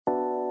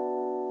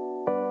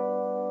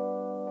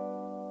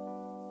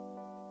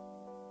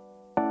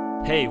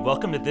Hey,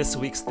 welcome to this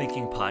week's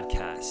Thinking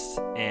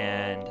Podcast.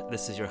 And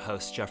this is your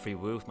host, Jeffrey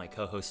Wu, with my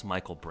co-host,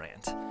 Michael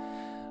Brandt.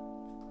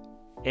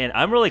 And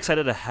I'm really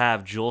excited to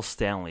have Joel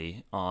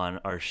Stanley on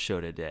our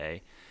show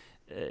today.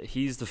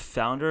 He's the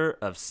founder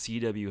of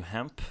CW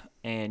Hemp,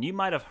 and you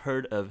might have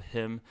heard of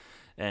him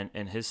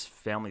and his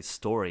family's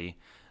story,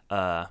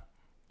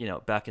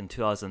 back in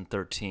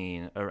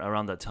 2013,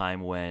 around that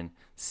time when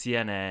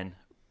CNN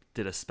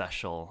did a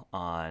special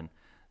on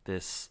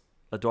this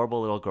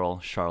adorable little girl,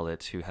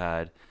 Charlotte, who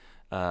had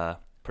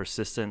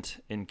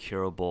persistent,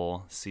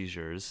 incurable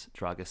seizures,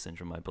 Draga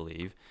syndrome, I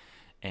believe,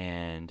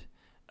 and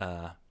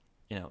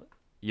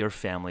your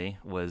family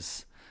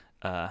was,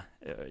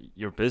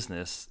 your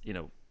business,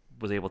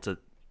 was able to,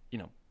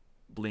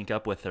 link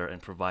up with her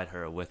and provide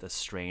her with a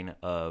strain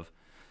of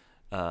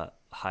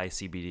high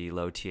CBD,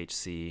 low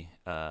THC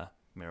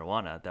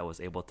marijuana that was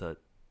able to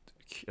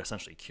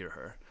essentially cure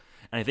her.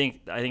 And I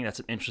think that's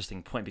an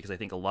interesting point, because I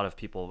think a lot of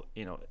people,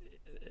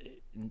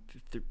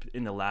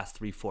 in the last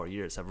 3-4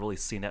 years have really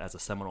seen that as a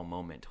seminal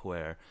moment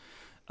where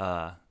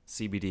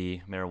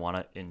CBD,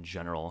 marijuana in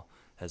general,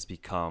 has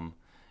become,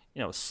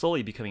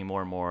 slowly becoming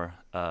more and more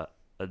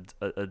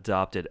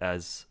adopted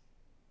as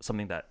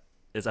something that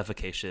is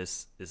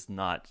efficacious, is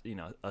not,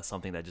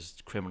 something that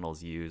just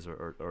criminals use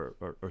or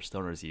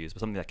stoners use, but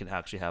something that can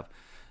actually have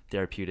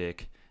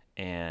therapeutic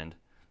and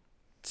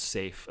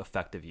safe,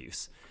 effective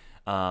use.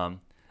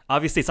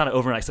 Obviously, it's not an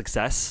overnight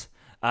success.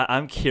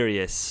 I'm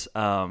curious.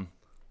 There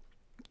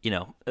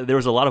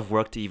was a lot of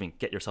work to even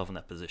get yourself in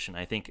that position.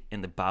 I think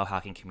in the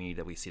biohacking community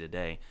that we see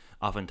today,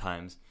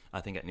 oftentimes, I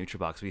think at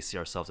NutriBox, we see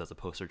ourselves as a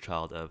poster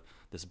child of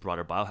this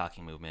broader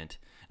biohacking movement.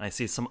 And I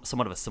see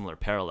somewhat of a similar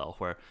parallel,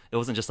 where it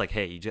wasn't just like,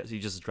 hey, you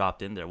just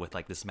dropped in there with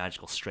like this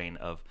magical strain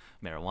of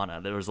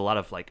marijuana. There was a lot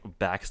of like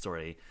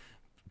backstory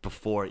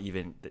before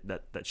even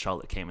that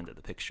Charlotte came into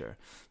the picture.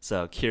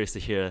 So curious to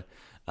hear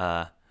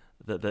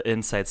the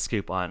inside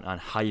scoop on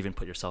how you even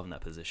put yourself in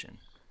that position.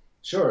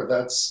 Sure,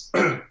 that's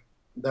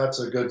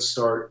a good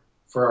start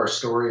for our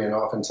story, and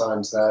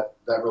oftentimes that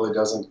really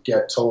doesn't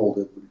get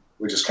told.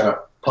 We just kind of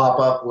pop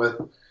up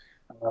with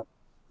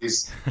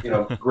these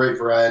great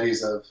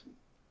varieties of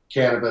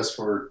cannabis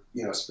for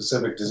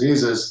specific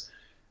diseases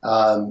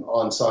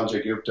on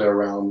Sanjay Gupta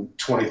around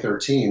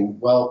 2013.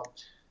 Well,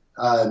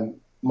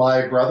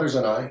 my brothers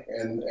and I,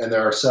 and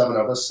there are 7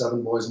 of us,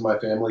 7 boys in my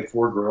family,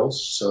 4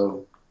 girls,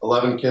 so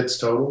 11 kids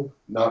total,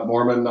 not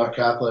Mormon, not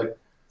Catholic,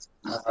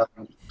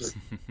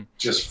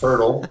 just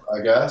fertile,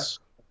 I guess.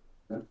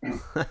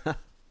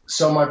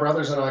 So my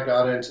brothers and I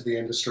got into the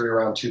industry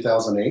around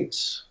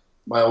 2008.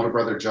 My older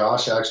brother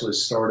Josh actually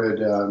started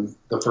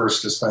the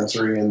first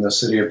dispensary in the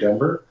city of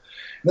Denver.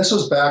 And this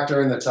was back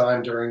during the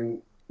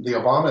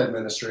Obama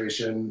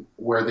administration,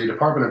 where the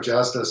Department of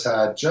Justice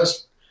had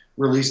just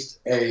released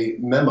a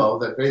memo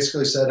that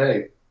basically said,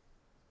 hey,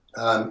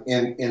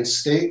 in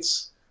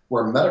states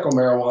where medical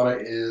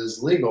marijuana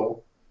is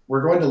legal,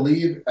 we're going to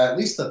leave at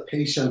least the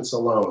patients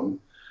alone.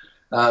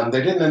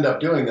 They didn't end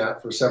up doing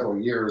that for several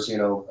years.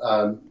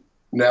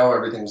 Now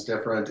everything's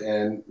different,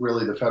 and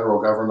really the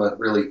federal government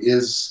really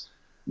is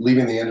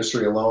leaving the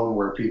industry alone,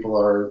 where people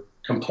are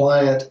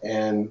compliant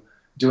and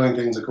doing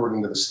things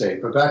according to the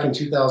state. But back in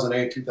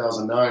 2008,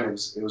 2009,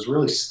 it was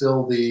really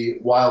still the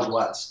Wild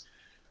West.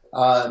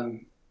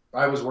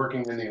 I was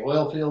working in the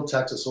oil field,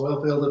 Texas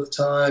oil field at the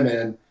time,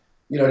 and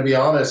to be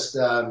honest,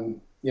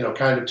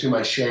 kind of to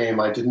my shame,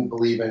 I didn't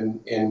believe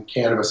in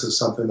cannabis as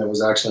something that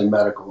was actually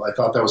medical. I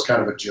thought that was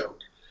kind of a joke.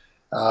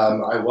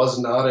 I was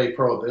not a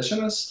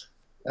prohibitionist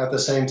at the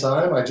same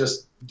time. I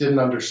just didn't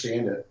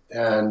understand it.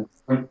 And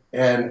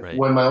right.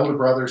 When my older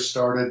brother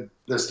started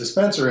this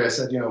dispensary, I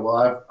said,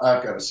 well,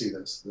 I've got to see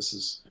this. This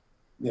is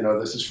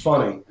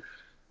funny.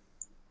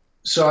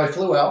 So I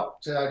flew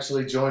out to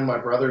actually join my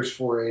brothers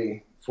for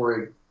a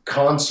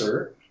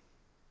concert,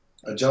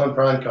 a John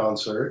Prine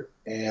concert,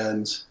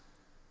 and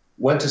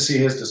went to see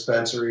his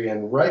dispensary.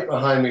 And right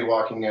behind me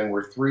walking in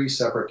were 3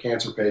 separate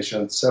cancer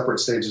patients, separate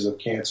stages of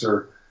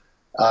cancer.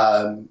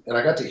 And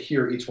I got to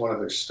hear each one of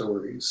their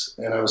stories.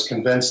 And I was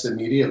convinced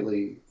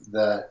immediately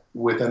that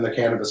within the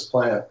cannabis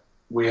plant,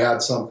 we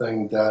had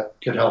something that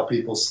could help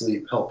people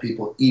sleep, help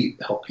people eat,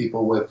 help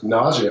people with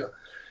nausea.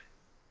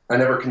 I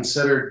never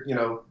considered,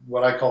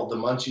 what I called the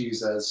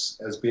munchies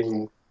as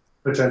being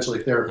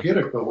potentially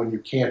therapeutic. But when you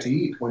can't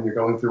eat, when you're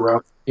going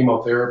through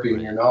chemotherapy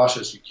and you're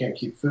nauseous, you can't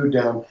keep food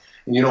down,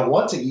 and you don't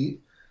want to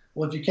eat,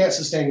 well, if you can't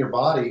sustain your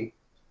body,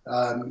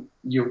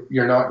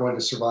 you're not going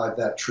to survive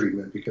that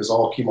treatment, because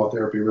all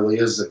chemotherapy really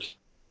is that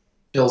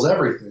kills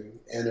everything,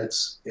 and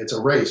it's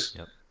a race.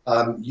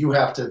 Yep. You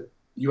have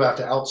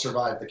to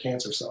out-survive the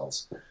cancer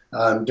cells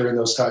during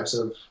those types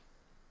of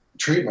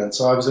treatments.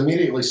 So I was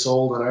immediately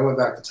sold, and I went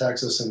back to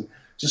Texas and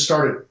just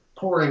started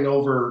poring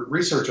over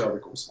research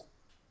articles.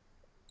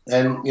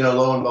 And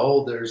lo and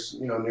behold, there's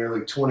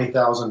nearly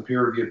 20,000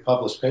 peer-reviewed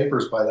published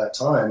papers by that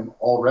time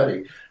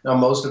already. Now,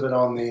 most of it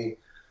on the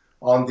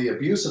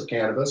abuse of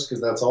cannabis,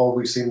 because that's all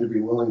we seem to be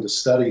willing to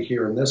study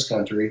here in this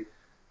country.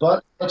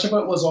 But much of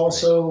it was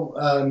also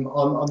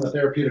on the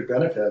therapeutic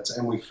benefits.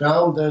 And we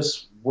found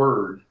this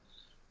word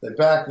that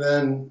back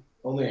then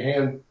only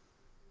a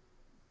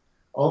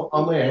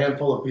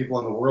handful of people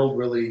in the world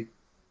really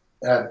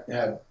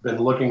had been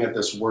looking at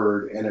this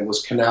word, and it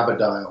was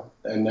cannabidiol,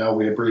 and now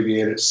we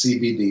abbreviate it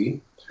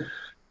CBD.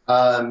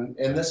 And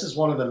this is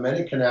one of the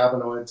many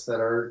cannabinoids that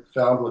are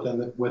found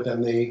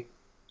within the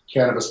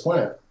cannabis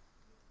plant.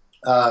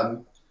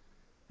 But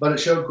it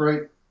showed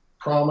great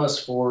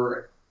promise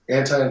for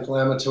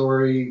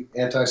anti-inflammatory,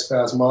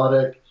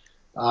 antispasmodic.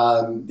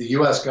 The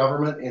U.S.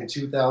 government in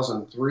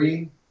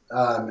 2003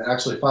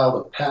 actually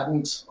filed a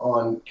patent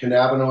on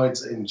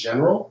cannabinoids in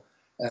general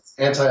as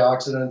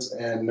antioxidants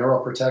and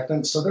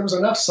neuroprotectants. So there was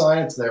enough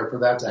science there for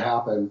that to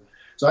happen.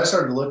 So I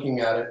started looking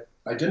at it.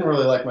 I didn't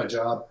really like my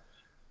job.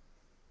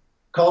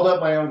 Called up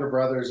my younger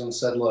brothers and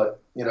said, look,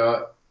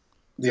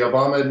 the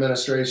Obama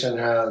administration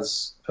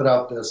has put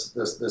out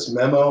this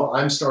memo.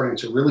 I'm starting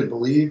to really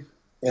believe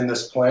in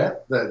this plant,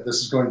 that this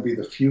is going to be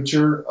the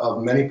future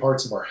of many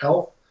parts of our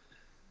health.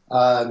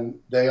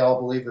 They all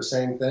believe the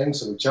same thing.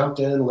 So we jumped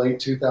in late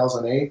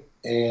 2008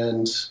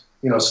 and,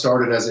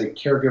 started as a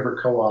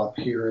caregiver co-op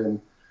here in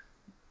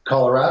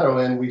Colorado.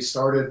 And we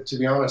started, to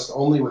be honest,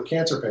 only with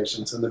cancer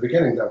patients in the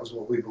beginning. That was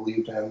what we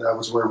believed in. That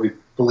was where we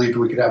believed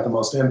we could have the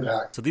most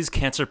impact. So these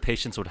cancer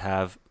patients would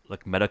have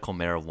like medical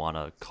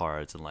marijuana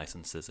cards and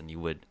licenses, and you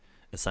would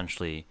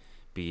essentially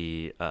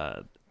be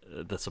the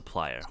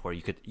supplier, where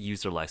you could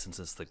use their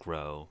licenses to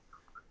grow.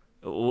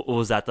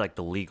 Was that like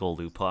the legal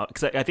loophole?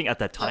 Because I think at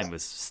that time it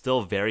was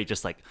still very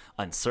just like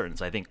uncertain.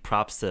 So I think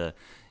props to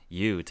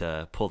you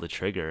to pull the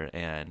trigger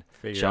and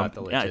jump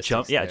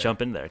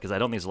in there, because I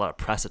don't think there's a lot of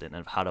precedent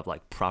of how to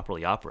like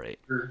properly operate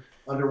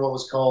under what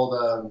was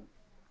called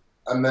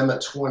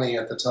Amendment 20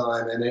 at the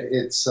time, and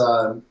it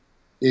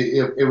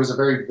was a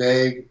very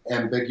vague,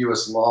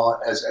 ambiguous law,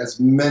 as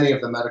many of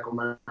the medical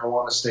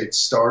marijuana states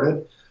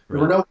started. There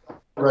were no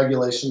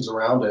regulations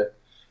around it,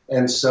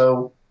 and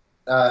so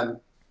I'm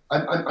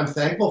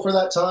thankful for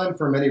that time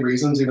for many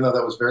reasons, even though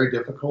that was very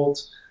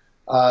difficult.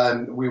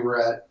 We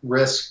were at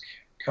risk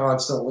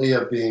constantly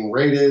of being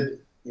raided,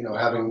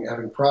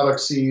 having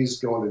products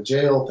seized, going to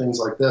jail, things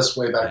like this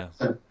way back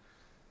then.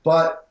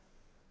 But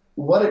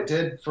what it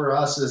did for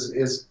us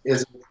is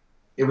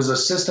it was a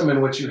system in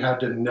which you had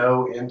to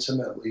know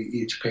intimately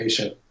each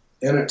patient,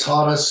 and it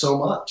taught us so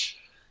much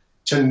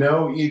to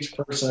know each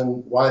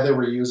person, why they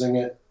were using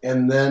it,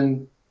 and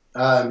then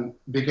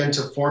begin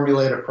to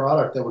formulate a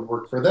product that would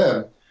work for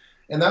them.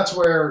 And that's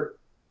where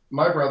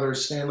my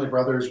brothers, Stanley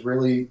brothers,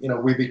 really,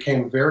 we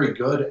became very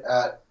good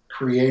at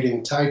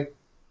creating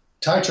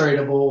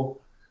titratable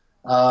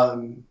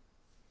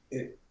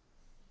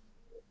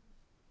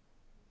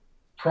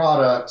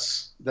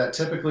products that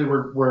typically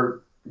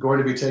were going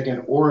to be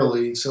taken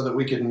orally, so that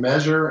we could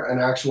measure an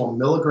actual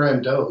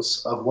milligram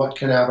dose of what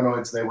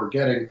cannabinoids they were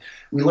getting.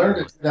 We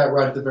learned to do that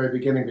right at the very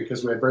beginning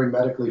because we had very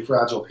medically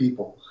fragile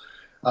people.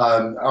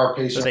 Our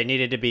patients. So they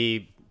needed to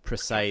be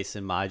precise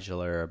and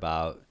modular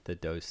about the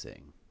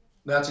dosing.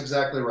 That's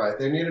exactly right.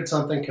 They needed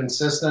something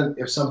consistent.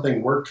 If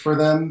something worked for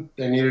them,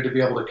 they needed to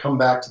be able to come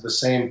back to the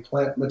same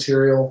plant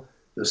material,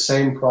 the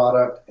same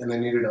product, and they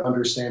needed to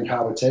understand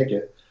how to take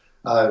it.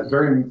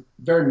 Very,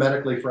 very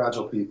medically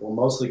fragile people,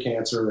 mostly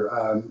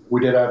cancer. We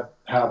did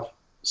have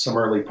some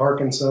early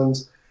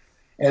Parkinson's.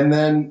 And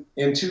then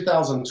in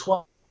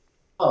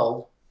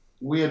 2012,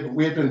 we had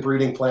been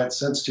breeding plants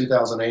since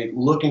 2008,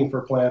 looking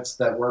for plants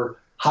that were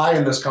high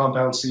in this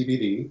compound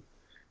CBD.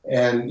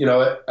 And,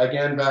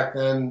 again, back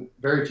then,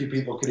 very few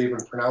people could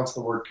even pronounce the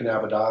word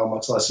cannabidiol,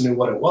 much less knew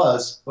what it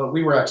was. But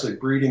we were actually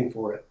breeding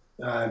for it.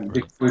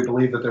 Because we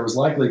believed that there was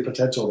likely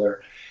potential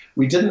there.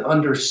 We didn't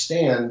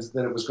understand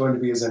that it was going to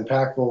be as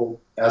impactful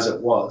as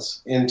it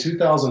was. In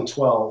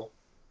 2012,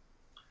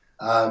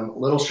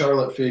 little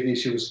Charlotte Figge,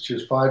 she was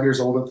 5 years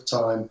old at the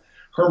time.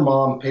 Her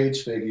mom,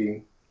 Paige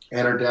Figge,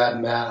 and her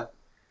dad, Matt,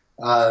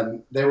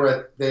 they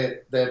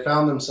had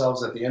found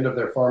themselves at the end of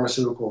their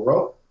pharmaceutical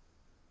rope,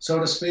 so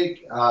to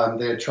speak.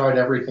 They had tried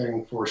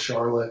everything for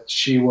Charlotte.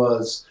 She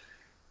was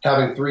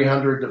having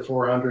 300 to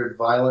 400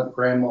 violent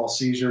grand mal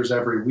seizures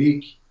every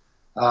week.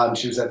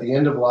 She was at the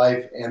end of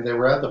life, and they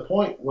were at the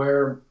point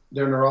where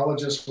their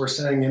neurologists were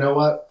saying, you know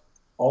what,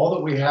 all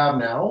that we have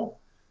now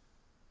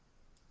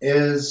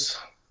is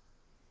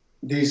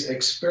these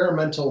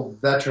experimental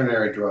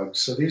veterinary drugs.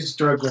 So these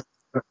drugs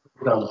are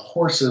put on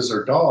horses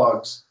or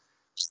dogs.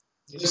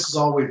 This is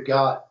all we've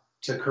got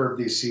to curb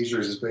these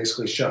seizures, is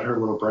basically shut her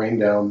little brain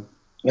down.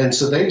 And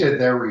so they did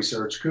their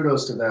research.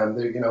 Kudos to them.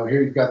 They,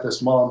 here you've got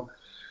this mom,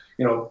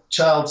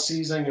 child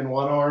seizing in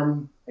one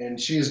arm, and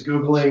she's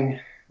Googling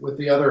with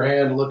the other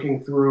hand,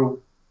 looking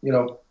through,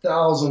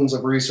 thousands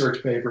of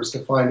research papers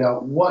to find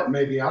out what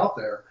may be out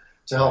there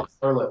to help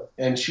Charlotte.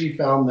 And she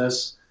found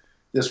this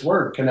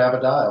word,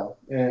 cannabidiol.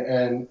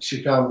 And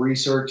she found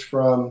research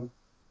from,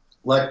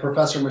 like,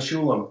 Professor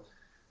Meshulam,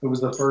 who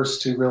was the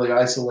first to really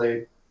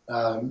isolate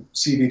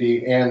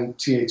CBD and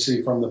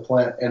THC from the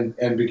plant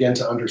and begin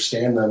to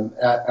understand them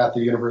at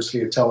the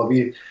University of Tel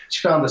Aviv.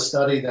 She found a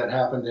study that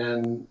happened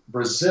in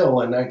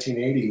Brazil in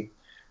 1980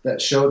 that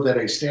showed that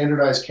a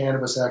standardized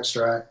cannabis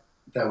extract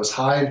that was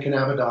high in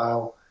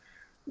cannabidiol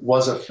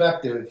was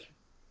effective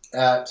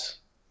at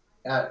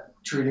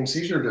treating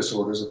seizure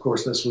disorders. Of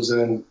course, this was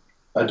in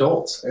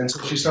adults. And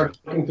so she started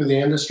looking through the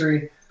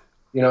industry,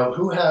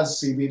 who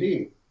has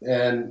CBD?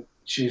 And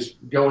she's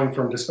going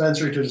from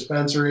dispensary to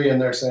dispensary,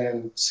 and they're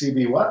saying,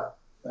 CB what?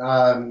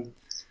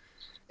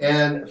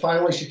 And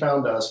finally, she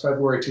found us,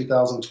 February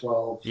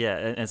 2012. Yeah,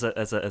 and as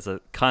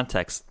a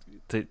context,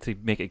 to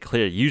make it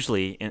clear,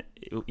 usually,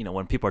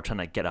 when people are trying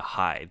to get a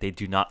high, they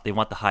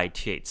want the high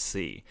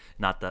THC,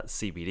 not the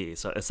CBD.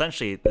 So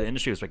essentially, the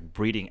industry was like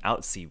breeding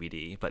out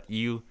CBD, but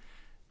you,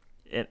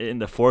 in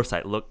the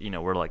foresight,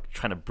 we're like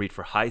trying to breed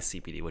for high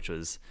CBD, which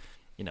was,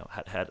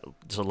 had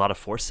just a lot of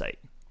foresight.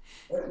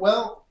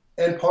 Well,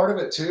 and part of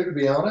it too, to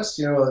be honest,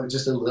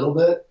 just a little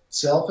bit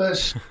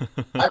selfish.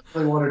 I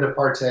really wanted to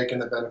partake in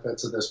the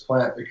benefits of this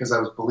plant because I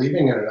was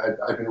believing in it.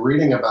 I've been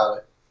reading about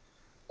it,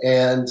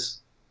 and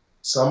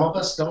some of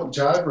us don't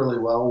jive really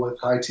well with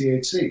high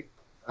THC.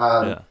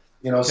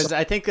 Because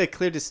I think a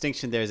clear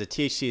distinction there is that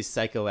THC is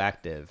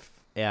psychoactive,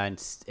 and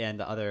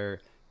the other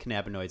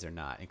cannabinoids are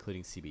not,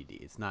 including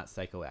CBD. It's not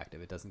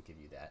psychoactive. It doesn't give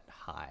you that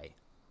high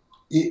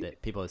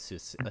that people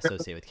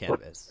associate with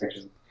cannabis.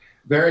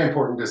 Very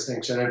important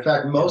distinction. In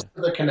fact, most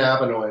of the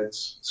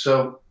cannabinoids,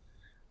 so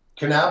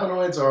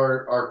cannabinoids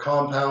are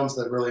compounds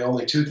that really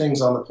only two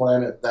things on the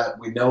planet that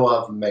we know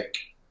of make.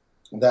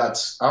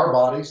 That's our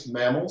bodies,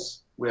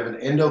 mammals. We have an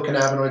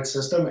endocannabinoid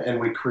system, and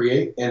we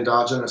create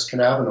endogenous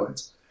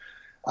cannabinoids.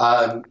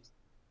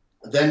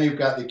 Then you've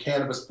got the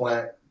cannabis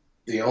plant,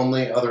 the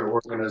only other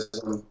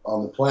organism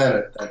on the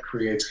planet that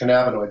creates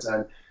cannabinoids.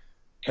 And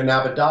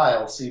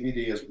cannabidiol,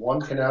 CBD, is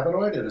one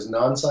cannabinoid. It is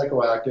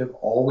non-psychoactive.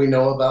 All we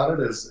know about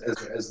it is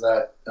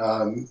that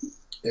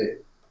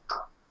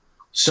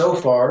so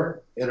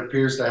far it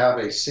appears to have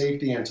a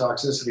safety and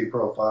toxicity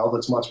profile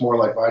that's much more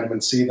like vitamin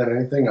C than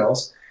anything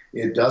else.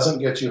 It doesn't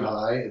get you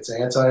high. It's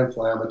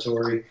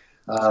anti-inflammatory,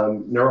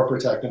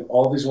 neuroprotectant,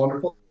 all these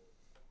wonderful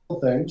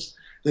things.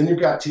 Then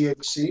you've got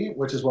THC,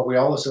 which is what we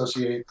all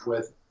associate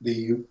with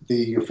the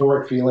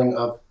euphoric feeling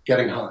of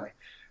getting high.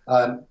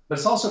 But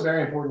it's also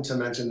very important to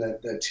mention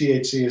that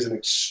THC is an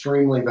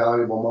extremely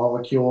valuable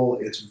molecule.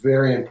 It's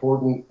very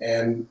important,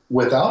 and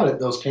without it,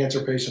 those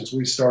cancer patients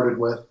we started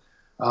with,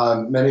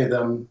 many of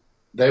them,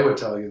 they would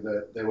tell you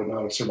that they would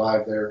not have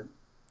survived their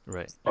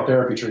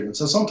therapy treatment.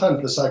 So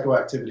sometimes the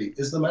psychoactivity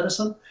is the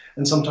medicine,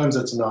 and sometimes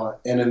it's not.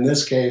 And in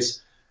this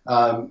case,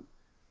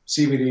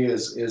 CBD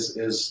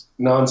is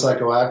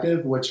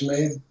non-psychoactive, which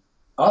made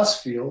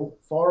us feel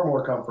far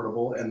more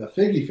comfortable, and the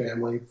Figgy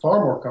family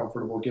far more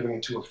comfortable giving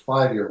it to a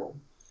 5-year-old.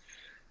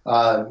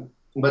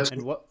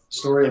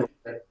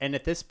 And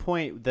at this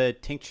point, the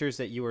tinctures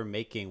that you were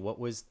making, what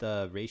was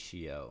the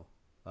ratio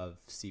of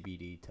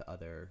CBD to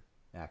other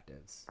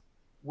actives?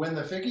 When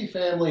the Figgy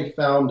family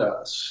found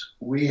us,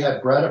 we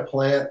had bred a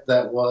plant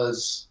that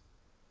was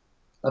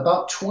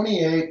about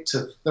 28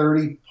 to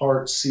 30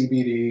 parts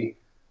CBD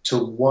to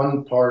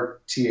 1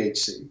 part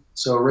THC.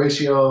 So a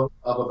ratio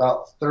of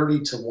about 30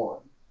 to 1.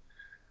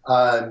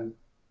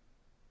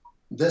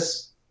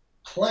 This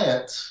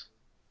plant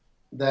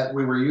that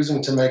we were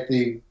using to make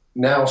the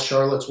now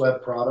Charlotte's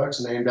Web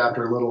products, named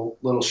after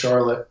little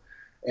Charlotte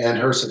and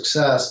her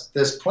success,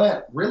 this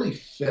plant really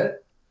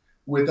fit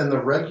within the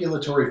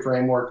regulatory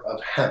framework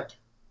of hemp.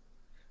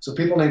 So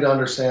people need to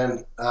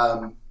understand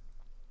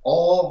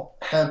all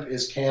hemp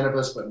is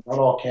cannabis, but not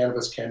all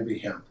cannabis can be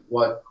hemp.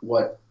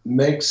 What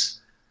makes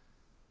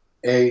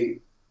a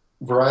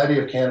variety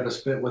of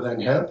cannabis fit within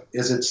hemp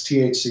is its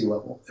THC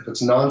level. If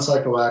it's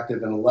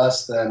non-psychoactive and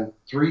less than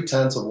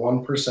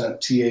 0.3%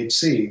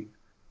 THC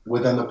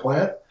within the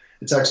plant,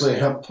 it's actually a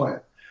hemp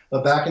plant.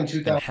 But back in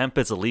 2000, and hemp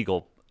is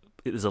illegal.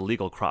 It is a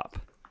legal crop.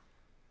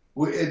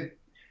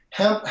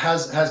 Hemp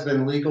has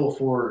been legal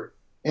for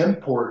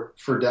import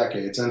for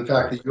decades. In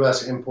fact, the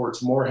U.S.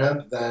 imports more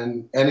hemp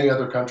than any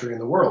other country in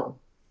the world.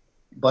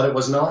 But it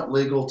was not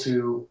legal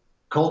to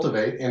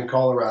cultivate in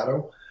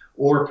Colorado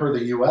or per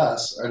the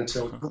U.S.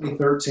 until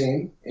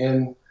 2013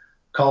 in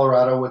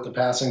Colorado with the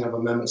passing of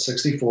Amendment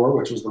 64,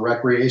 which was the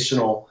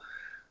recreational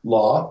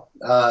law.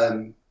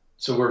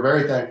 So we're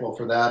very thankful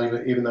for that,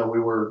 even though we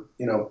were,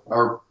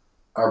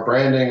 our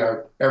branding,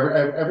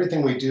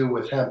 everything we do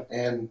with hemp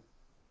and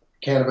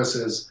cannabis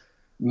is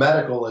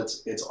medical.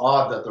 It's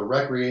odd that the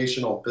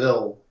recreational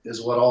bill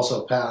is what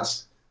also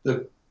passed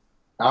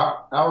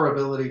our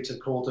ability to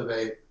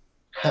cultivate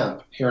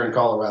hemp here in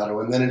Colorado.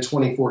 And then in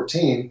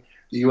 2014,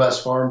 the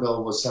U.S. Farm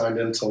Bill was signed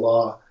into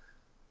law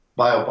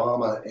by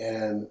Obama,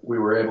 and we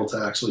were able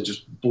to actually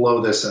just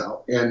blow this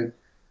out. And,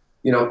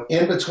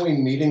 in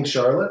between meeting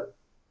Charlotte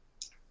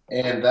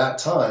and that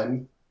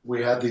time,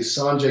 we had these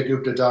Sanjay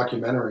Gupta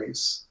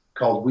documentaries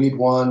called Weed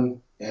 1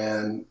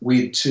 and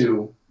Weed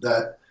 2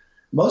 that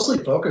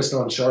mostly focused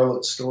on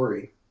Charlotte's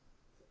story.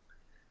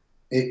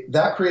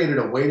 That created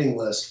a waiting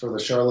list for the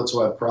Charlotte's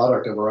Web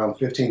product of around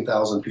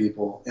 15,000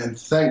 people. And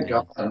thank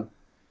God,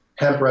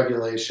 hemp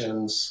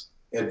regulations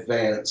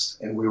advanced,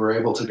 and we were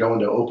able to go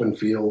into open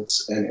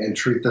fields and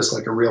treat this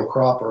like a real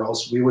crop, or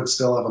else we would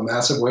still have a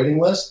massive waiting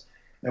list,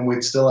 and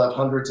we'd still have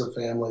hundreds of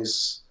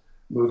families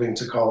moving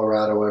to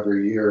Colorado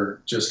every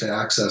year just to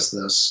access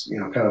this,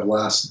 kind of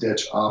last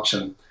ditch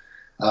option.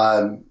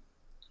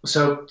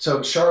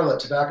 So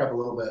Charlotte, to back up a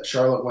little bit,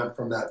 Charlotte went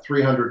from that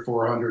 300,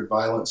 400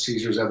 violent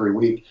seizures every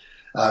week.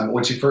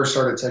 When she first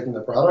started taking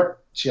the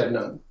product, she had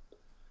none.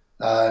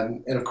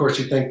 And of course,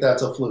 you think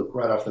that's a fluke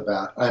right off the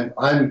bat.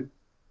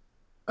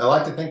 I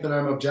like to think that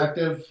I'm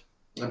objective.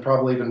 I'm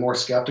probably even more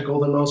skeptical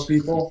than most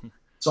people.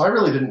 So I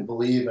really didn't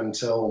believe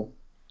until,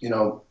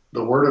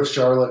 the word of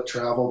Charlotte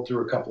traveled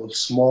through a couple of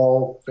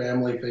small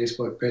family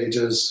Facebook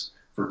pages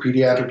for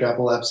pediatric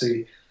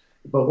epilepsy.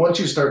 But once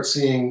you start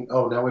seeing,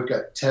 now we've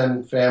got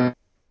 10 families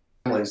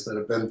that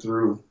have been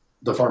through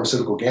the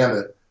pharmaceutical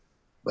gambit,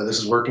 but this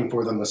is working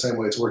for them the same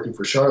way it's working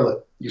for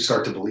Charlotte, you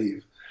start to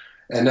believe.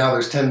 And now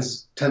there's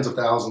tens of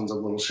thousands of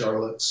little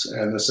Charlottes,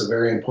 and this is a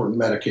very important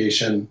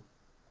medication.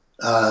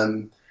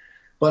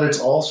 But it's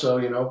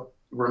also,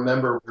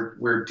 remember,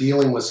 we're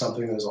dealing with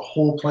something that is a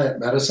whole plant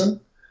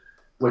medicine,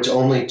 which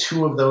only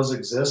 2 of those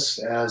exist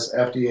as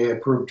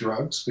FDA-approved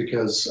drugs,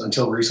 because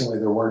until recently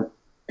there weren't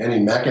any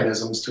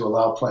mechanisms to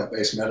allow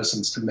plant-based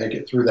medicines to make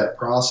it through that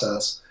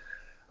process.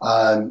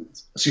 So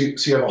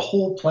you have a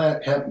whole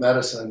plant hemp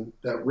medicine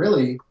that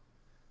really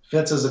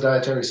fits as a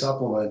dietary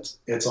supplement.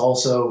 It's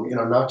also,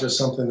 not just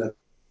something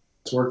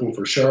that's working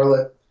for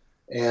Charlotte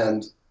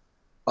and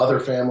other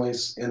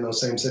families in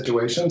those same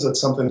situations. It's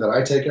something that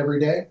I take every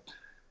day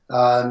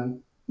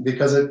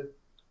because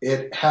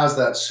it has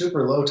that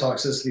super low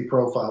toxicity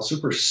profile,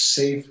 super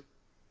safe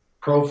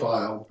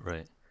profile.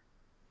 Right.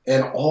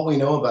 And all we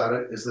know about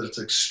it is that it's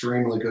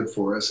extremely good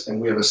for us.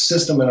 And we have a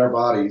system in our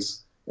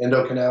bodies,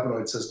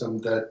 endocannabinoid system,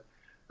 that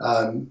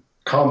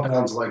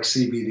compounds like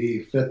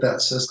CBD fit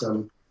that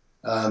system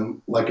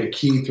like a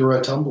key through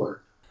a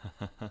tumbler.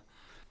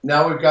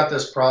 Now we've got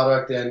this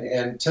product,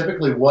 and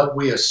typically what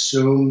we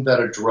assume that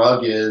a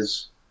drug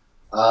is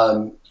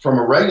from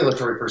a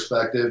regulatory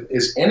perspective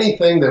is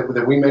anything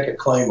that we make a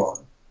claim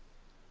on.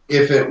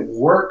 If it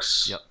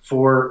works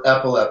for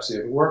epilepsy,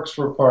 if it works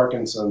for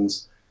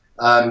Parkinson's,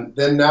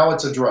 then now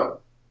it's a drug.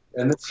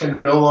 And this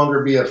can no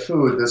longer be a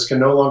food. This can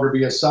no longer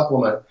be a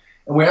supplement.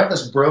 And we have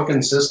this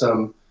broken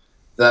system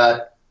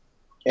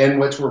in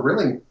which we're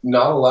really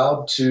not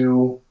allowed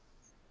to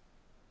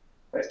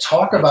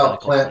talk about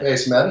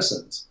plant-based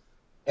medicines.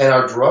 And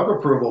our drug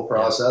approval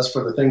process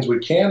for the things we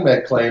can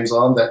make claims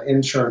on that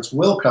insurance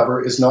will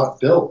cover is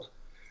not built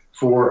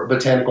for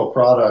botanical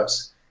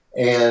products.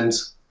 And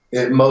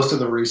most of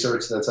the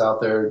research that's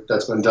out there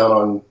that's been done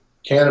on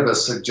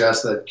cannabis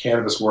suggests that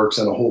cannabis works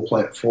in a whole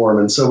plant form.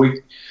 And so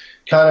we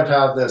kind of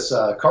have this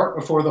cart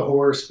before the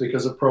horse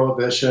because of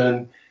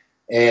prohibition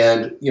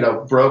and,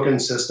 broken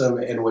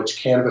system in which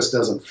cannabis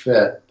doesn't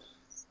fit.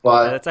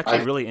 But that's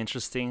actually really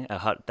interesting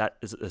how that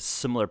is a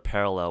similar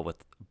parallel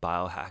with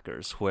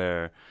biohackers,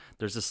 where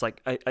there's this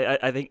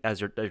I think as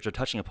you're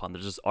touching upon,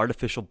 there's this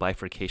artificial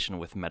bifurcation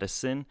with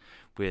medicine,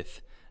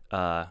 which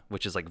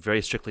is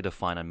very strictly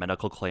defined on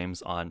medical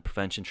claims on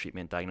prevention,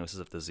 treatment, diagnosis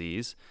of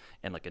disease,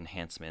 and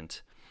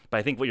enhancement. But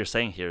I think what you're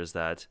saying here is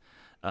that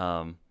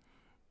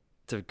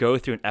to go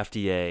through an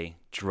FDA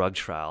drug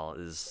trial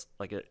is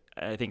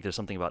I think there's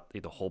something about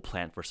the whole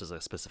plant versus a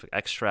specific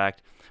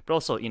extract, but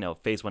also,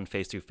 phase 1,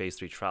 phase 2, phase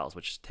 3 trials,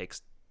 which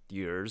takes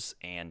years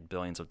and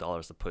billions of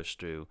dollars to push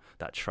through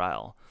that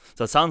trial.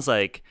 So it sounds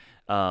like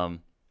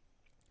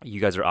you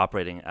guys are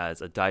operating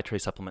as a dietary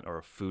supplement or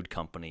a food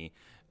company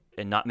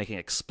and not making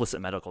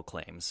explicit medical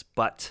claims,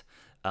 but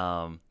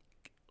the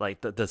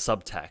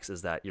subtext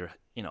is that you're,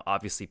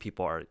 obviously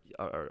people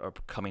are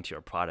coming to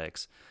your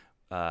products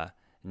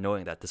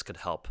knowing that this could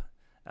help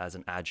as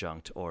an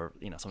adjunct or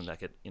something that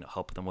could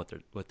help them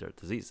with their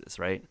diseases,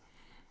 right?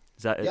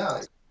 Is that yeah?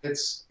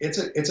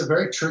 It's a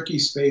very tricky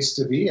space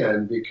to be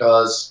in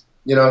because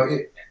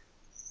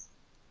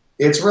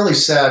it's really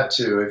sad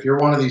too. If you're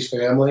one of these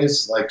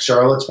families like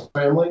Charlotte's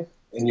family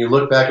and you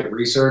look back at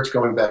research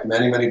going back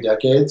many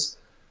decades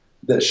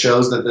that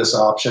shows that this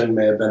option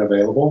may have been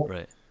available,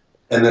 right?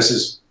 And this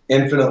is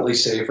infinitely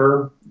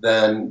safer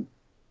than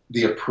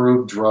the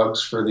approved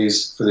drugs for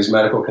these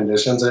medical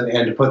conditions.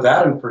 And to put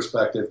that in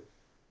perspective,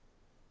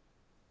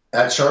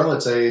 at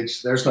Charlotte's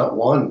age, there's not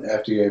one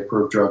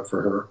FDA-approved drug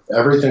for her.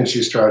 Everything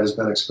she's tried has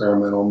been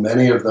experimental.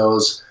 Many of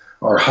those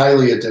are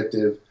highly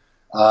addictive.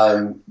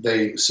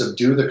 They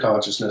subdue the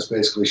consciousness,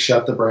 basically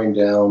shut the brain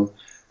down,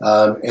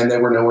 and they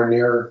were nowhere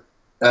near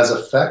as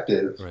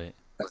effective right.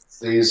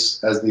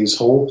 as these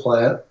whole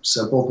plant,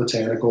 simple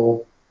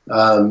botanical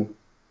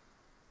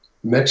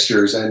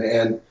mixtures.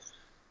 And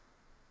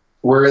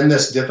we're in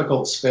this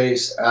difficult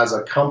space as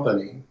a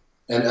company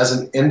and as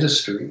an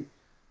industry.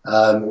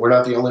 We're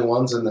not the only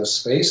ones in this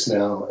space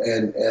now,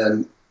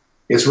 and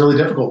it's really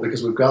difficult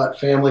because we've got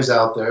families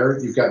out there.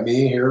 You've got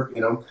me here,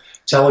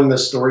 telling the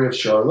story of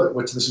Charlotte,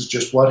 which this is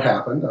just what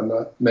happened. I'm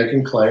not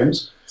making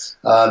claims.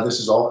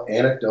 This is all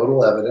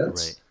anecdotal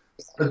evidence.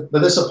 Right.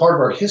 But this is a part of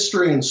our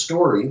history and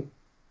story,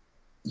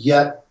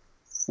 yet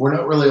we're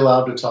not really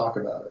allowed to talk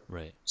about it.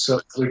 Right. So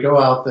as we go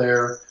out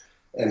there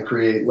and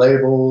create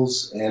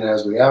labels, and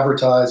as we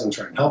advertise and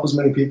try and help as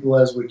many people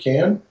as we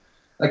can,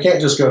 I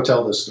can't just go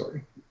tell this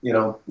story.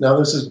 Now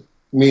this is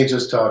me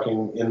just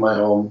talking in my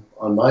home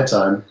on my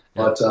time,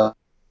 but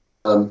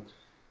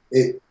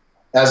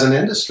as an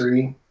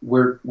industry,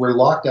 we're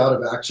locked out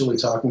of actually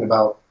talking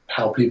about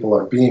how people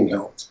are being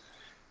helped.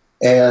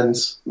 And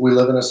we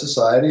live in a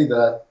society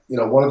that,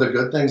 one of the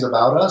good things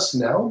about us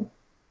now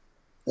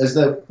is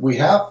that we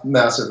have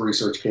massive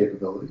research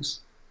capabilities.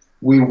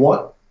 We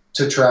want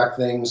to track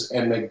things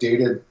and make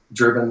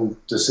data-driven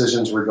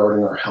decisions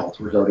regarding our health,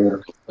 regarding our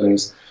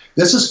companies.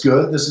 This is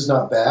good. This is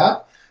not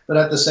bad. But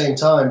at the same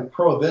time,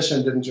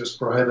 prohibition didn't just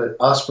prohibit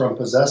us from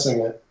possessing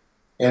it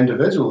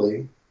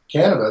individually,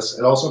 cannabis,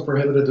 it also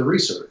prohibited the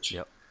research.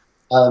 Yep.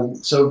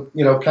 So,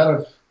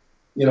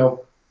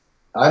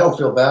 I don't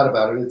feel bad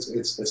about it.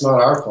 It's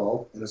not our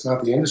fault, and it's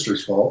not the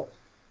industry's fault.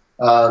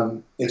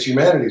 It's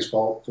humanity's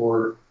fault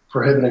for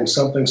prohibiting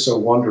something so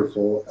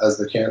wonderful as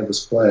the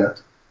cannabis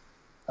plant.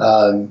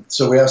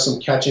 So we have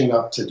some catching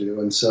up to do.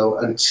 And so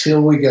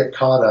until we get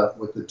caught up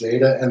with the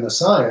data and the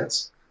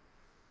science,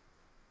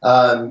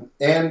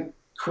 and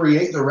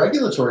create the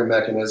regulatory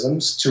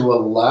mechanisms to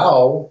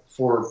allow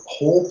for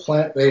whole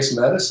plant-based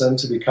medicine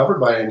to be covered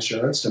by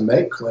insurance, to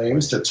make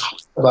claims, to talk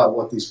about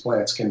what these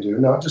plants can do,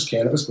 not just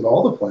cannabis, but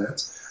all the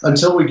plants.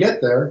 Until we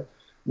get there,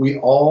 we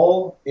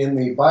all in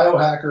the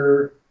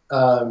biohacker,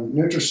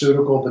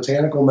 nutraceutical,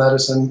 botanical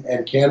medicine,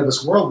 and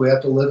cannabis world, we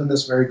have to live in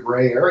this very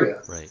gray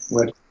area. Right.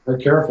 We're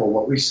very careful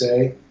what we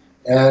say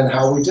and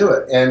how we do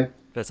it.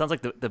 But it sounds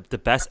like the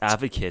best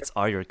advocates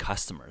are your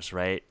customers,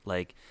 right?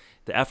 Like,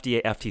 the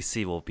FDA,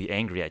 FTC will be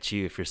angry at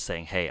you if you're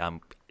saying, "Hey,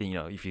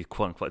 if you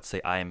quote unquote say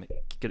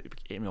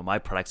my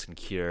products can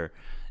cure,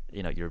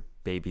 your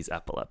baby's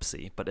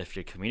epilepsy." But if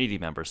your community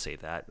members say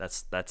that,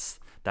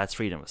 that's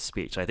freedom of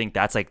speech. I think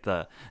that's like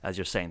as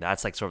you're saying,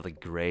 that's like sort of the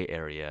gray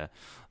area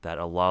that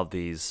a lot of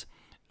these,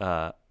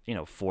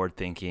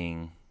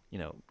 forward-thinking,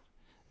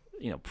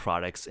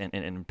 products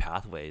and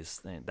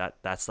pathways, and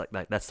that's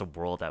the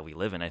world that we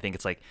live in. I think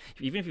it's like,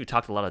 even if you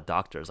talk to a lot of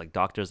doctors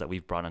that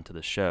we've brought onto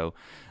the show,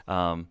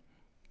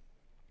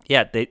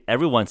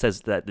 everyone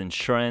says that the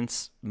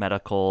insurance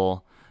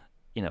medical,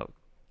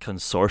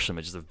 consortium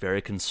is just a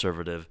very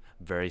conservative,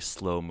 very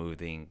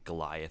slow-moving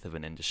Goliath of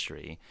an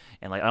industry,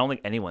 and I don't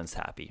think anyone's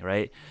happy,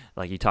 right?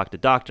 Like, you talk to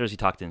doctors, you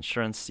talk to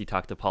insurance, you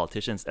talk to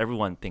politicians,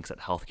 everyone thinks that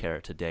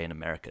healthcare today in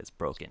America is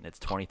broken. It's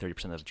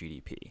 20-30% of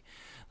GDP.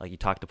 Like, you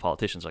talk to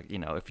politicians, if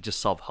you just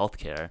solve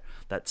healthcare,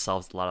 that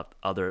solves a lot of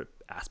other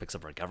aspects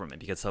of our government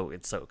because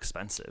it's so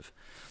expensive.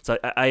 So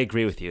I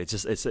agree with you. It's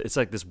just it's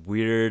like this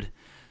weird.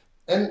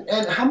 And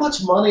how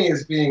much money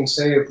is being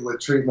saved with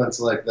treatments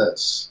like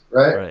this,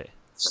 right? Right.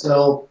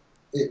 So,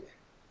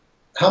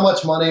 how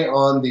much money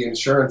on the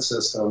insurance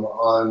system,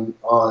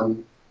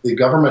 on the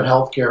government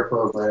healthcare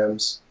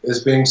programs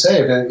is being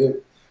saved? And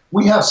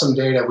we have some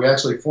data. We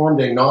actually formed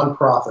a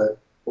nonprofit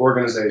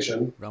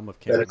organization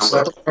that is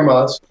separate from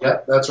us.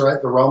 Yep, that's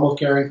right. The Realm of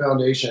Caring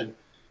Foundation.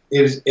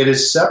 It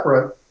is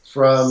separate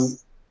from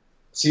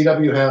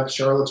CW Hemp,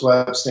 Charlotte's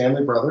Web,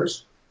 Stanley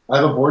Brothers. I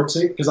have a board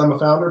seat because I'm a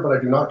founder, but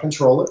I do not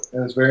control it,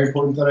 and it's very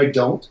important that I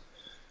don't.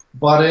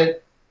 But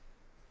it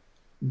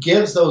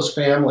gives those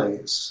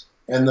families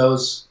and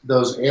those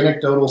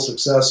anecdotal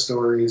success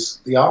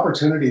stories the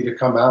opportunity to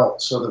come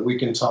out so that we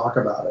can talk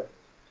about it.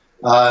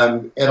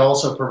 It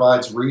also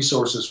provides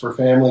resources for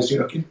families.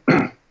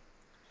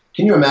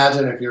 Can you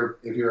imagine if you're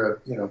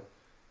a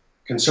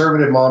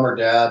conservative mom or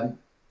dad,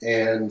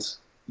 and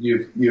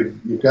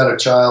you've got a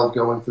child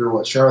going through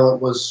what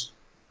Charlotte was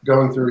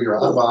going through, you're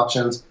out of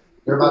options,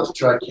 you're about to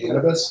try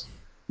cannabis,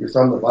 you're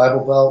from the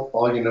Bible Belt,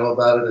 all you know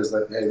about it is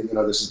that, hey,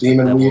 this is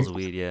demon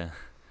weed.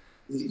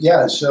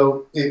 Yeah,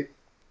 so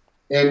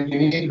and you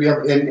need to be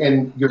able,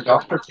 and your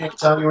doctor can't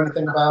tell you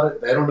anything about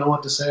it, they don't know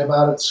what to say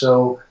about it,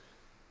 so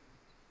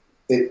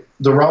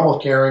the Realm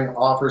of Caring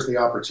offers the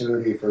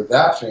opportunity for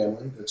that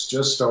family that's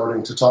just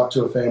starting to talk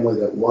to a family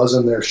that was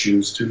in their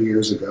shoes 2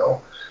 years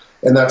ago.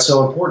 And that's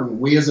so important.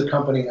 We as a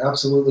company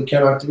absolutely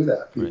cannot do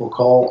that. People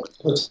call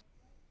all the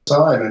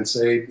time and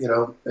say,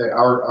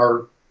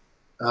 our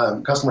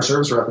customer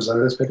service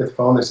representatives pick up the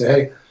phone. They say,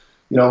 hey,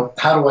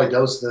 how do I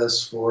dose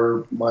this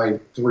for my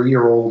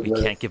 3-year-old? You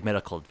can't give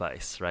medical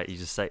advice, right? You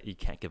just say you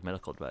can't give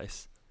medical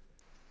advice.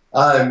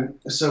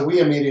 So we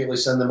immediately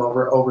send them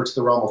over to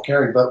the Realm of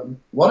Caring. But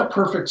what a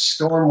perfect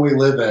storm we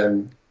live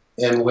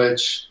in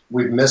which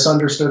we've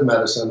misunderstood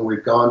medicine.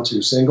 We've gone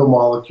to single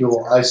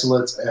molecule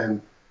isolates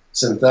and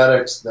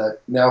synthetics that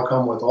now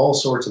come with all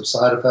sorts of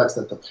side effects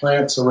that the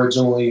plants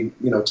originally,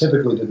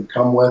 typically didn't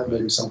come with.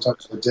 Maybe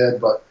sometimes they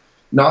did, but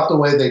not the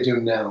way they do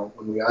now.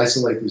 When we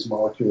isolate these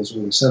molecules,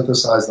 when we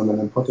synthesize them and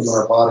then put them in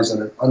our bodies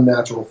in an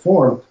unnatural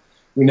form,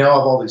 we now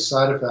have all these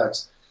side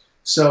effects.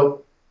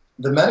 So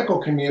the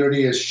medical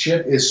community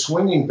is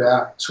swinging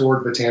back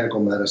toward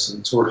botanical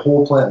medicine, toward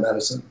whole plant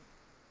medicine,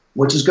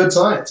 which is good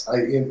science.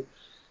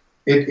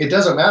 It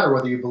doesn't matter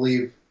whether you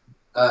believe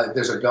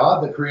there's a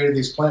God that created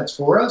these plants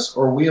for us,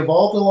 or we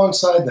evolved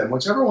alongside them.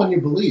 Whichever one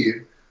you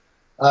believe,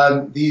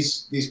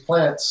 these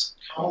plants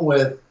come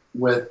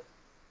with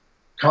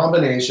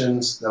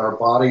combinations that our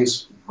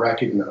bodies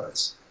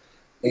recognize.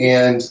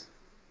 And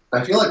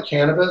I feel like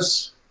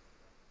cannabis,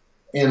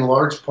 in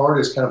large part,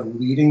 is kind of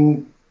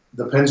leading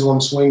the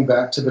pendulum swing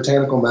back to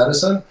botanical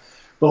medicine.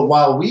 But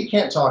while we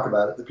can't talk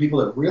about it, the people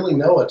that really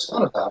know a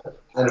ton about it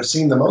and have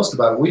seen the most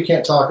about it, we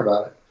can't talk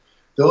about it.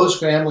 Those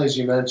families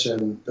you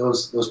mentioned,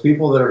 those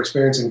people that are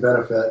experiencing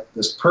benefit,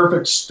 this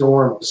perfect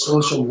storm of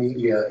social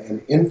media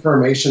and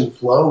information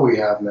flow we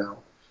have now,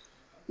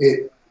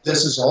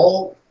 this is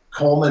all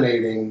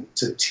culminating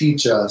to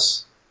teach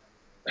us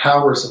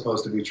how we're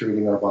supposed to be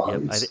treating our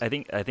bodies.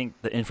 Yep, I think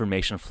the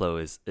information flow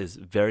is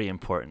very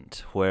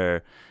important.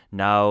 Where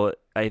now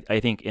I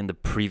think in the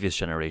previous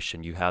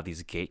generation you have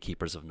these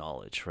gatekeepers of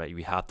knowledge, right?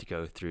 You have to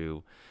go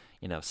through,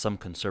 some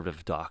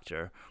conservative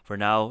doctor. For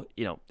now,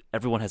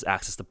 everyone has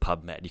access to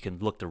PubMed. You can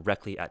look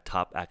directly at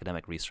top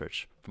academic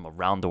research from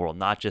around the world,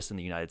 not just in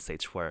the United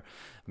States where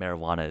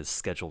marijuana is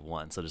Schedule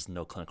 1, so there's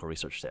no clinical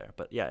research there.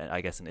 But yeah, I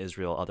guess in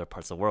Israel, other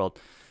parts of the world,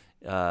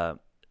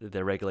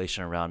 the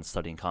regulation around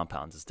studying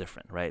compounds is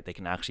different, right? They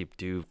can actually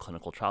do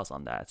clinical trials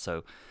on that.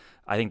 So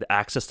I think the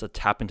access to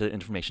tap into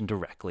information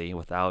directly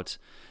without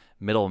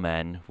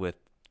middlemen with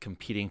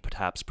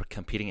perhaps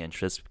competing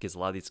interests, because a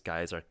lot of these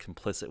guys are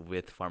complicit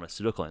with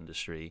pharmaceutical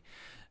industry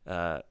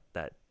that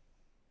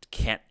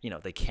can't,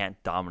 they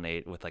can't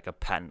dominate with like a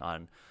patent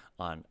on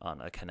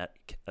a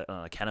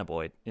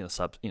cannabinoid,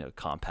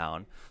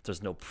 compound.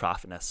 There's no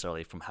profit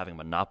necessarily from having a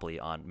monopoly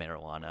on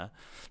marijuana.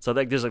 So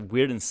like there's like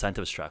weird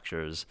incentive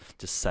structures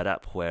just set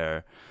up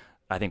where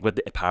I think with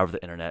the power of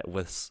the internet,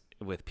 with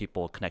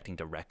people connecting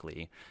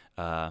directly,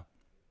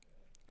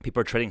 people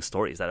are trading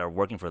stories that are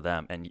working for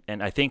them.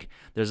 And I think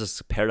there's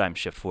this paradigm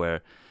shift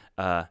where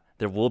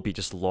there will be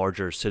just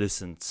larger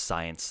citizen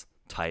science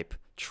type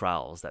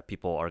trials that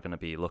people are going to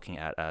be looking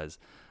at as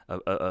a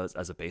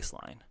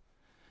baseline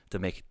to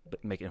make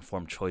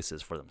informed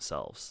choices for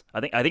themselves. I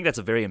think that's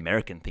a very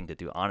American thing to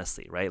do,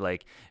 honestly, right?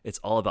 Like it's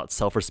all about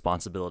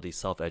self-responsibility,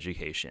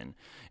 self-education.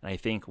 And I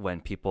think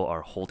when people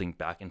are holding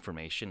back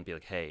information, be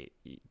like, hey,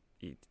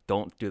 you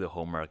don't do the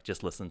homework,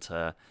 just listen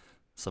to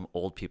some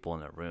old people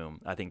in a room.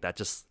 I think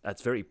that's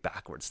very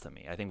backwards to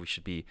me. I think we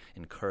should be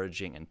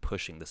encouraging and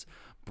pushing this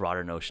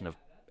broader notion of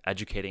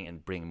educating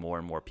and bringing more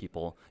and more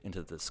people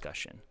into the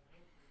discussion.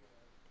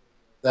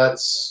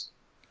 That's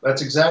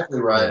exactly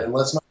right. Yeah. And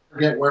let's not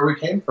forget where we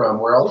came from,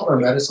 where all of our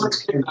medicines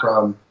came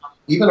from,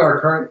 even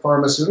our current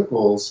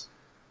pharmaceuticals.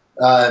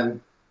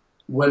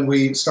 When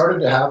we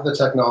started to have the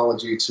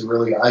technology to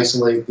really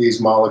isolate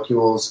these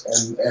molecules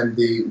and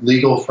the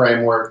legal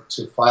framework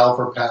to file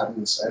for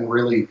patents and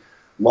really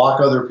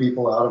lock other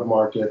people out of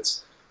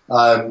markets,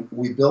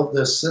 we built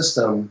this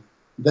system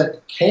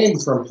that came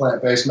from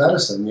plant-based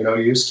medicine.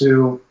 Used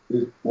to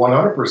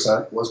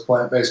 100% was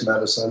plant-based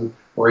medicine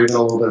or even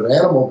a little bit of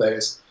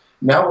animal-based.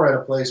 Now we're at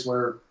a place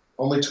where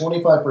only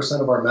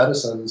 25% of our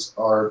medicines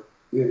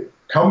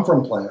come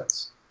from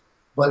plants.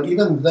 But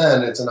even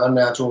then, it's an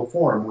unnatural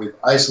form. We've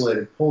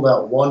isolated, pulled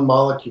out one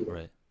molecule.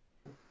 Right.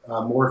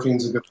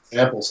 Morphine's a good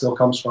example, still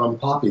comes from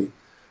poppy.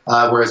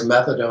 Whereas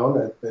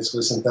methadone,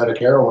 basically synthetic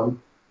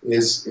heroin,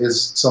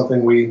 is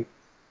something we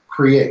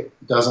create,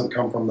 doesn't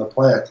come from the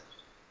plant.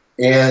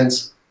 And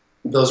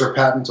those are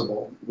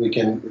patentable. We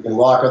can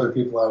lock other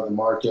people out of the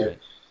market. Right.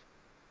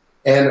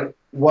 And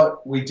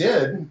what we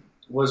did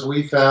was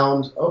we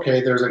found,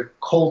 okay, there's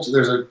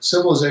a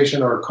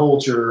civilization or a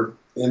culture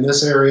in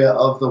this area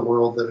of the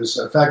world that is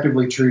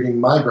effectively treating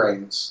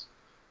migraines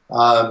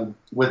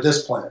with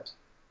this plant.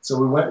 So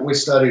we went and we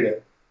studied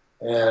it,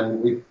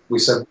 and we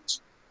said,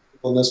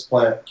 on this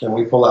plant, can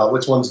we pull out?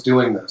 Which one's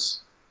doing this?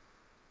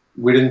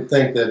 We didn't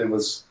think that it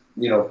was,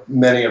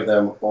 many of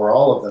them or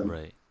all of them.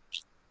 Right.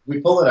 We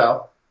pull it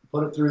out,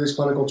 put it through these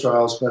clinical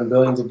trials, spend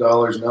billions of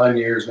dollars, 9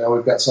 years. Now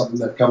we've got something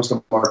that comes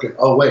to market.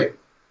 Oh, wait.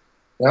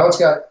 Now it's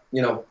got,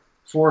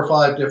 4 or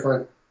 5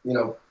 different,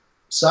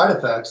 side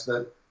effects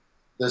that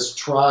this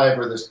tribe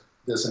or this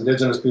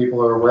indigenous people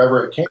or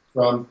wherever it came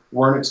from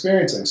weren't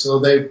experiencing. So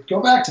they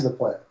go back to the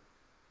plant,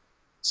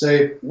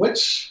 say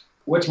which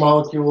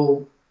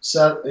molecule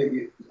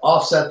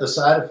offset the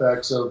side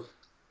effects of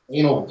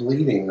anal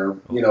bleeding or,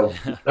 whatever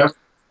the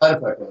side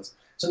effect was.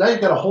 So now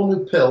you've got a whole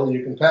new pill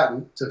you can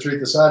patent to treat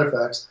the side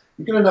effects.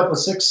 You can end up with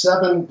 6,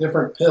 7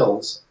 different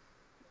pills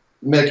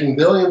making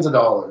billions of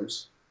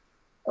dollars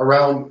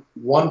around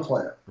one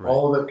plant. Right.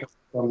 All of it comes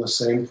from the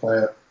same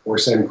plant or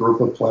same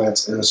group of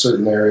plants in a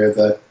certain area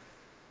that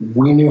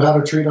we knew how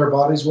to treat our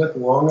bodies with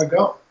long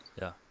ago.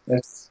 Yeah. And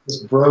it's this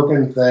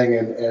broken thing,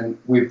 and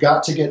we've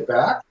got to get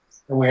back,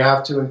 and we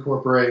have to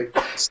incorporate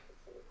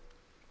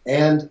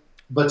and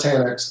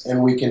botanics,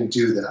 and we can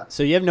do that.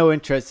 So you have no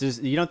interest,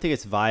 you don't think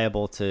it's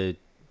viable to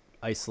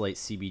isolate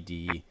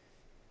CBD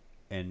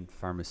and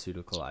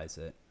pharmaceuticalize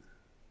it?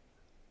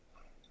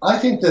 I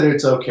think that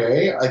it's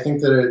okay. I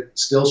think that it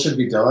still should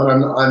be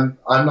done.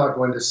 I'm not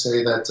going to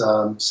say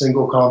that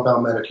single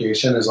compound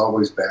medication is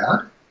always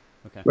bad.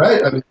 Okay.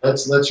 Right? I mean,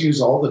 let's use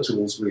all the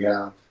tools we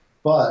have,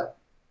 but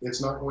it's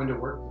not going to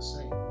work the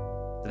same.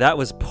 That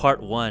was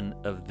part 1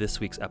 of this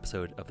week's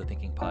episode of the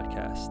Thinking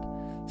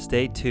Podcast.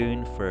 Stay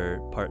tuned for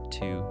part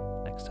 2